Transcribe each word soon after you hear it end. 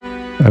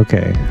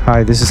Okay.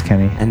 Hi, this is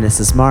Kenny. And this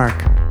is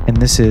Mark. And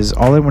this is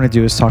All I Want to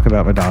Do Is Talk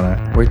About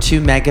Madonna. We're two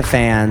mega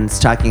fans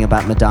talking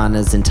about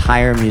Madonna's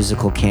entire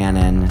musical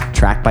canon,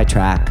 track by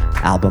track,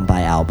 album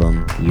by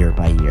album, year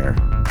by year.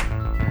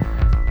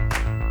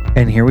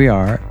 And here we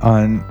are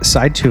on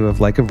side 2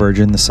 of Like a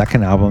Virgin, the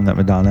second album that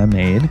Madonna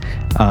made.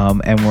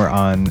 And we're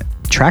on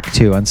track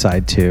 2 on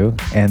side 2.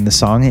 And the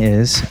song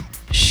is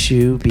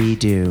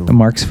Shoo-Be-Doo.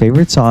 Mark's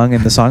favorite song,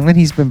 and the song that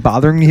he's been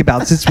bothering me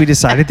about since we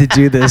decided to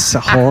do this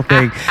whole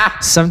thing.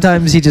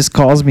 Sometimes he just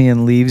calls me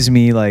and leaves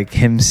me like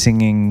him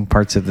singing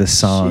parts of this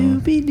song.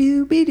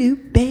 Shoo-Be-Doo-Be-Doo,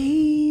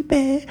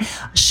 baby.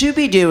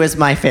 Shoo-Be-Doo is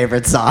my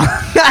favorite song.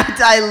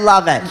 I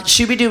love it.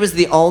 Shoo-Be-Doo is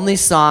the only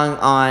song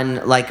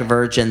on Like a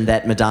Virgin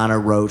that Madonna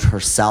wrote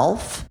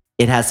herself.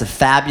 It has a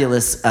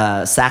fabulous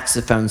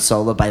saxophone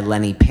solo by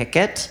Lenny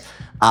Pickett.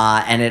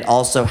 And it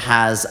also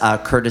has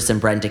Curtis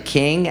and Brenda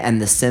King,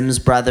 and the Sims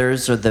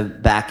brothers are the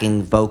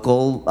backing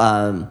vocal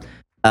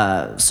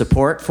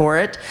support for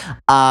it.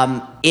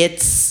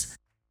 It's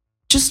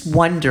just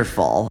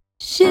wonderful.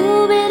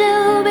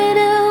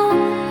 Shoo-be-doo-be-doo,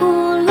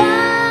 ooh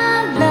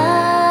la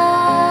la.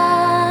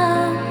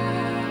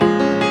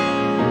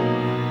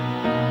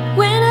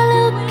 When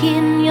I look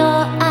in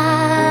your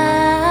eyes,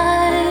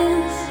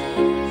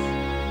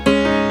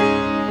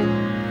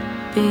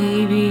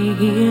 baby,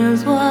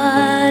 here's what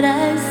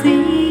I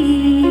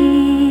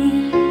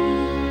see.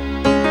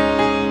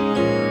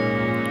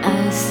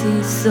 I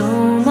see so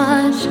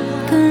much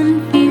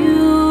confusion,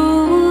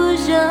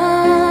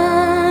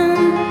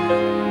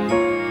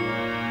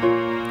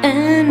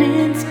 and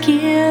it's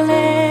killing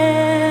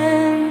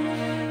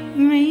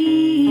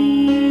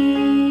me.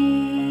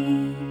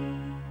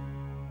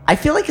 I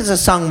feel like it's a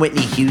song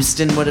Whitney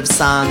Houston would have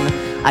sung.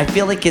 I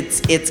feel like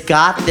it's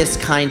got this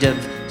kind of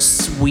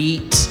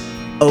sweet,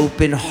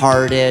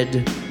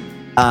 open-hearted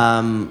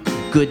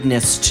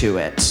goodness to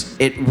it.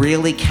 It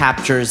really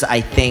captures,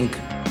 I think,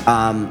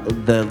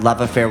 the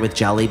love affair with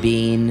Jelly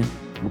Bean,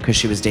 because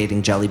she was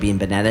dating Jelly Bean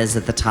Benitez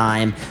at the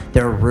time.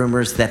 There were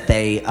rumors that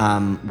they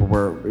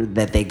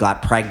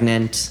got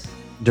pregnant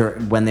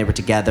when they were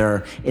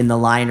together. In the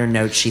liner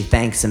notes, she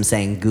thanks him,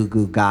 saying "goo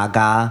goo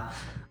gaga."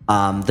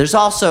 There's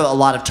also a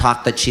lot of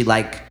talk that she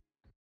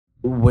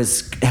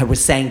was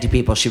saying to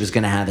people she was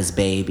going to have his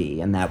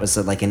baby, and that was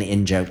like an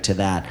in-joke to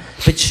that.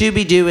 But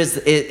Shoo-Be-Doo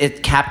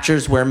it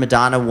captures where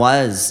Madonna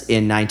was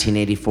in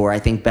 1984, I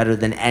think, better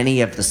than any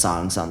of the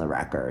songs on the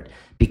record,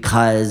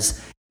 because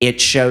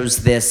it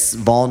shows this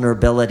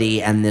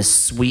vulnerability and this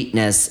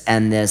sweetness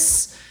and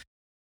this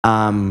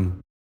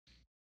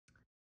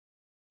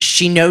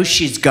she knows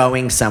she's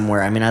going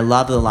somewhere. I mean, I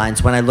love the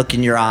lines, "When I look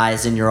in your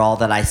eyes and you're all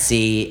that I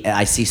see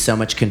so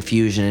much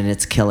confusion and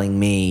it's killing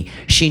me."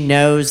 She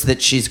knows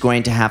that she's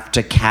going to have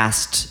to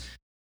cast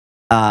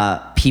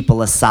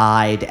people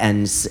aside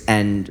and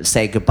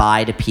say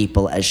goodbye to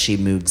people as she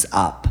moves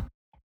up.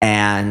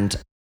 And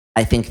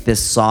I think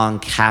this song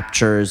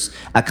captures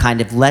a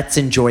kind of let's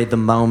enjoy the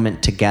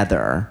moment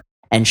together.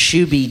 And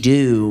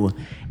Shoo-Be-Doo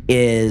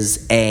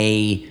is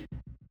a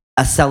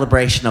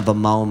celebration of a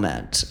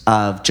moment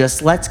of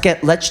just let's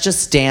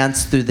just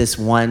dance through this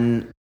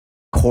one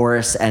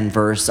chorus and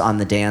verse on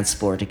the dance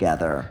floor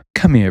together.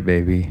 Come here,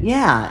 baby.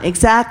 Yeah,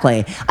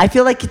 exactly. I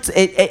feel like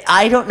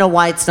I don't know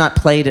why it's not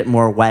played at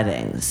more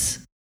weddings,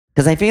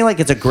 because I feel like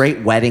it's a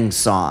great wedding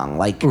song.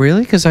 Like,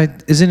 Really? Because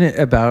isn't it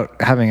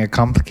about having a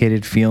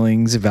complicated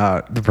feelings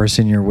about the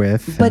person you're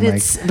with? but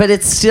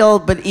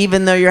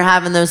even though you're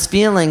having those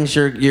feelings,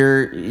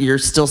 you're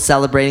still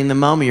celebrating the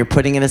moment. You're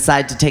putting it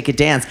aside to take a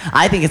dance.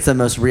 I think it's the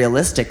most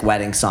realistic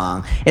wedding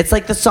song. It's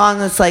like the song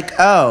that's like,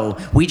 oh,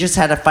 we just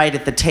had a fight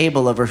at the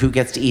table over who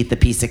gets to eat the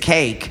piece of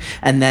cake,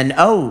 and then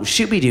oh,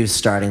 Shoo-Be-Doo's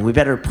starting. We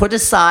better put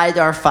aside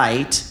our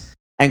fight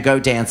and go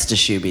dance to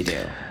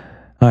Shoo-Be-Doo.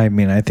 I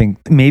mean, I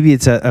think maybe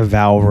it's a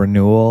vow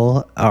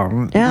renewal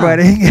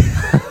wedding.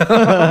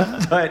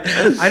 But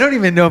I don't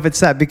even know if it's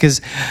that, because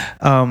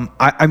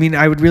I mean,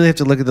 I would really have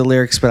to look at the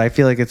lyrics, but I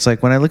feel like it's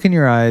like, "When I look in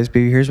your eyes,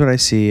 baby, here's what I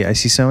see. I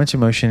see so much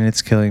emotion and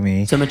it's killing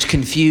me. So much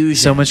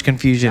confusion. So much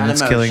confusion, Not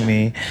it's killing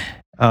me.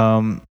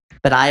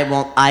 But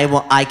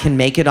I can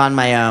make it on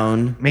my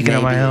own. Make it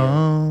on my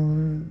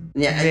own.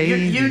 Yeah,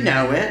 you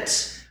know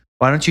it.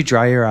 Why don't you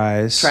dry your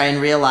eyes? Try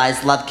and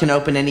realize love can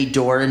open any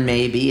door, and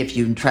maybe if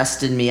you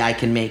trust in me, I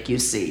can make you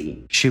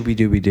see.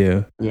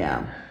 Shoo-Be-Doo-Be-Doo.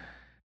 Yeah.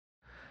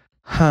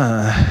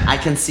 Huh. I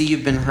can see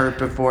you've been hurt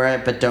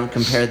before, but don't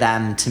compare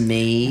them to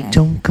me.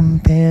 Don't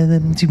compare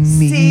them to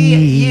me.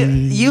 See,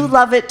 you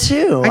love it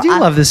too. I do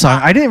love this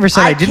song. I never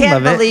said I didn't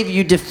love it. I can't believe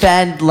you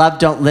defend Love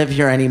Don't Live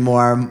Here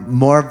Anymore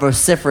more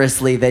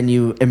vociferously than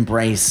you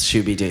embrace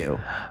Shoo-Be-Doo.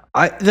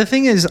 The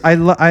thing is,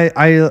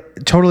 I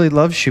totally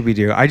love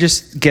Shoo-Be-Doo. I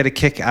just get a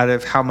kick out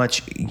of how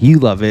much you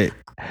love it.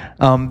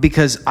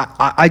 because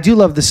I do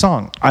love the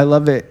song. I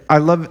love it.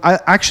 I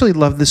actually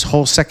love this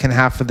whole second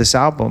half of this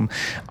album.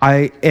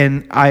 I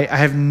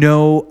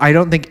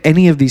don't think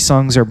any of these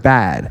songs are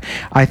bad.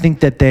 I think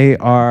that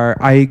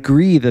I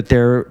agree that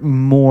they're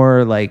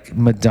more like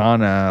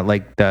Madonna,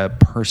 like the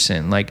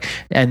person, like,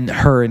 and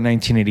her in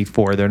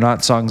 1984. They're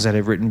not songs that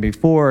I've written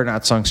before,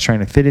 not songs trying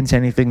to fit into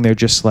anything. They're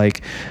just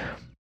like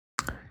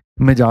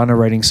Madonna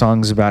writing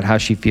songs about how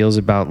she feels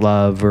about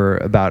love or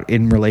about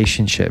in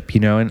relationship,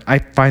 and I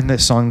find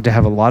that song to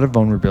have a lot of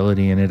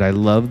vulnerability in it. I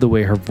love the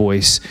way her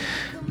voice,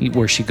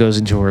 where she goes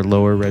into her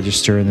lower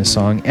register in the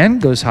song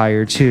and goes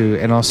higher too,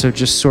 and also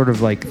just sort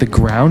of like the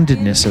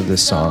groundedness of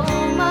this song. So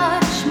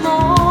much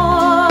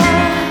more.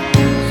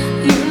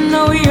 You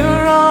know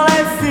you're all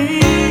I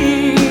see.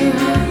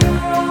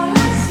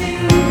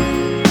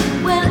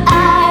 When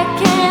I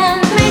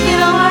can't make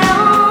it on my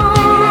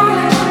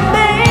own,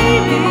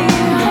 baby.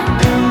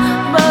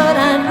 But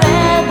I'd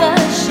rather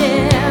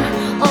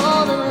share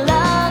all the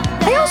love.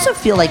 I also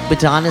feel like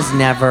Madonna's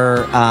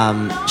never,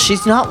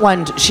 she's not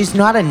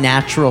a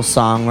natural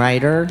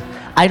songwriter.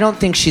 I don't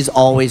think she's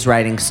always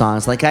writing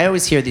songs. Like, I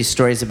always hear these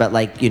stories about,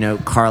 like,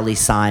 Carly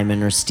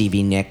Simon or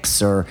Stevie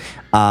Nicks or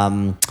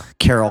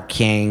Carole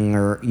King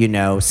or,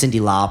 Cyndi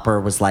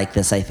Lauper was like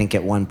this, I think,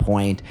 at one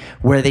point,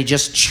 where they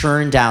just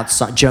churned out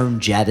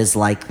Joan Jett is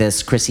like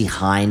this, Chrissy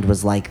Hynde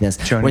was like this,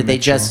 where they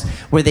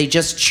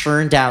just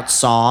churned out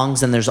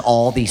songs, and there's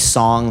all these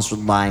songs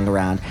lying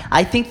around.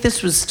 I think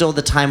this was still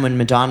the time when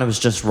Madonna was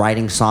just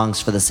writing songs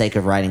for the sake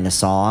of writing a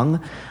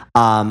song.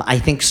 I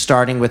think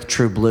starting with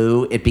True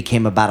Blue, it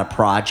became about a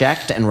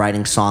project and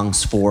writing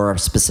songs for a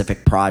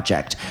specific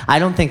project. I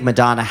don't think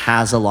Madonna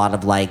has a lot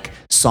of like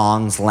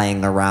songs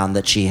laying around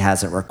that she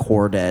hasn't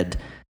recorded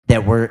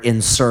that were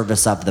in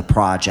service of the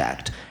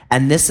project.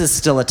 And this is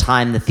still a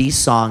time that these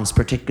songs,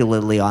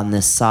 particularly on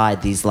this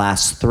side, these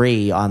last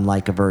three on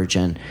Like a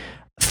Virgin,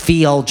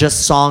 feel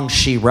just songs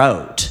she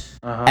wrote.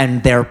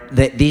 And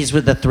these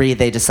were the three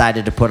they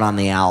decided to put on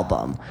the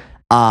album.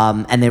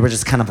 And they were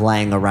just kind of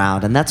laying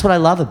around, and that's what I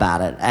love about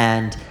it.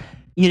 And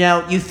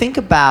you think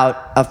about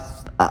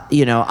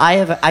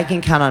I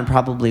can count on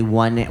probably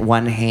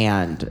one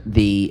hand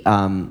the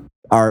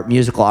our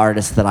musical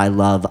artists that I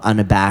love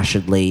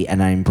unabashedly,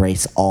 and I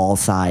embrace all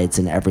sides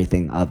and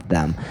everything of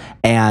them.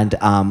 And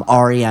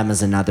REM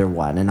is another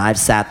one, and I've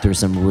sat through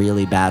some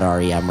really bad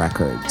REM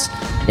records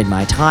in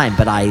my time,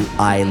 but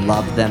I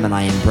love them and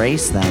I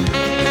embrace them.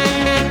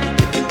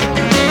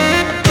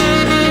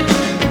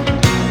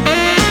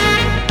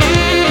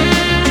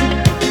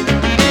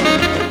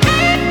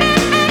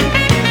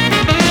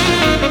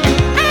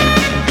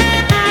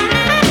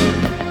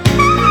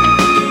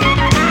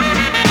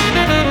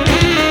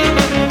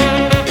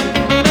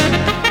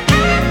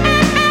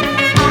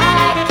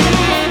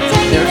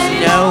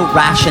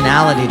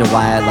 Rationality to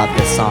why I love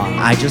this song.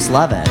 I just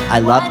love it. I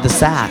love the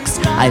sax.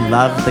 I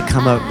love the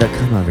come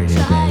over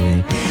here,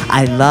 baby.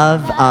 I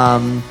love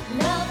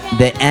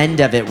the end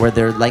of it where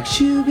they're like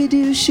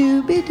shooby-doo,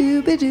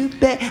 shooby-doo-ba-doo.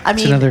 I mean,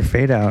 it's another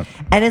fade out.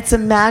 And it's a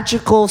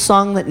magical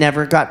song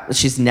that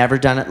she's never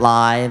done it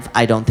live.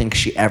 I don't think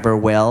she ever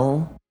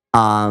will.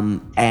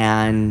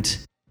 And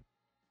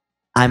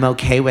I'm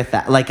okay with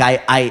that. Like,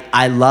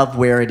 I love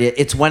where it is.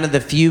 It's one of the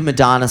few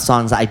Madonna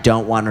songs I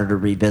don't want her to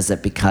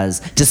revisit, because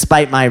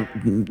despite my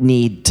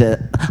need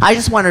to, I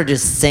just want her to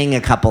sing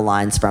a couple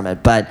lines from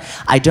it, but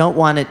I don't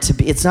want it to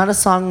be, it's not a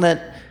song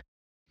that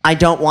I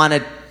don't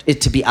want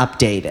it to be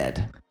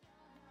updated.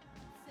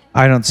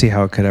 I don't see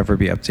how it could ever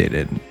be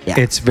updated. Yeah.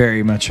 It's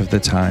very much of the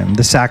time.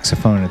 The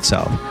saxophone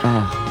itself.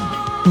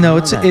 Oh, No,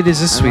 it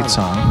is a sweet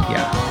song.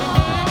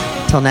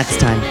 Yeah. Till next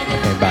time.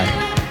 Okay,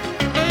 bye.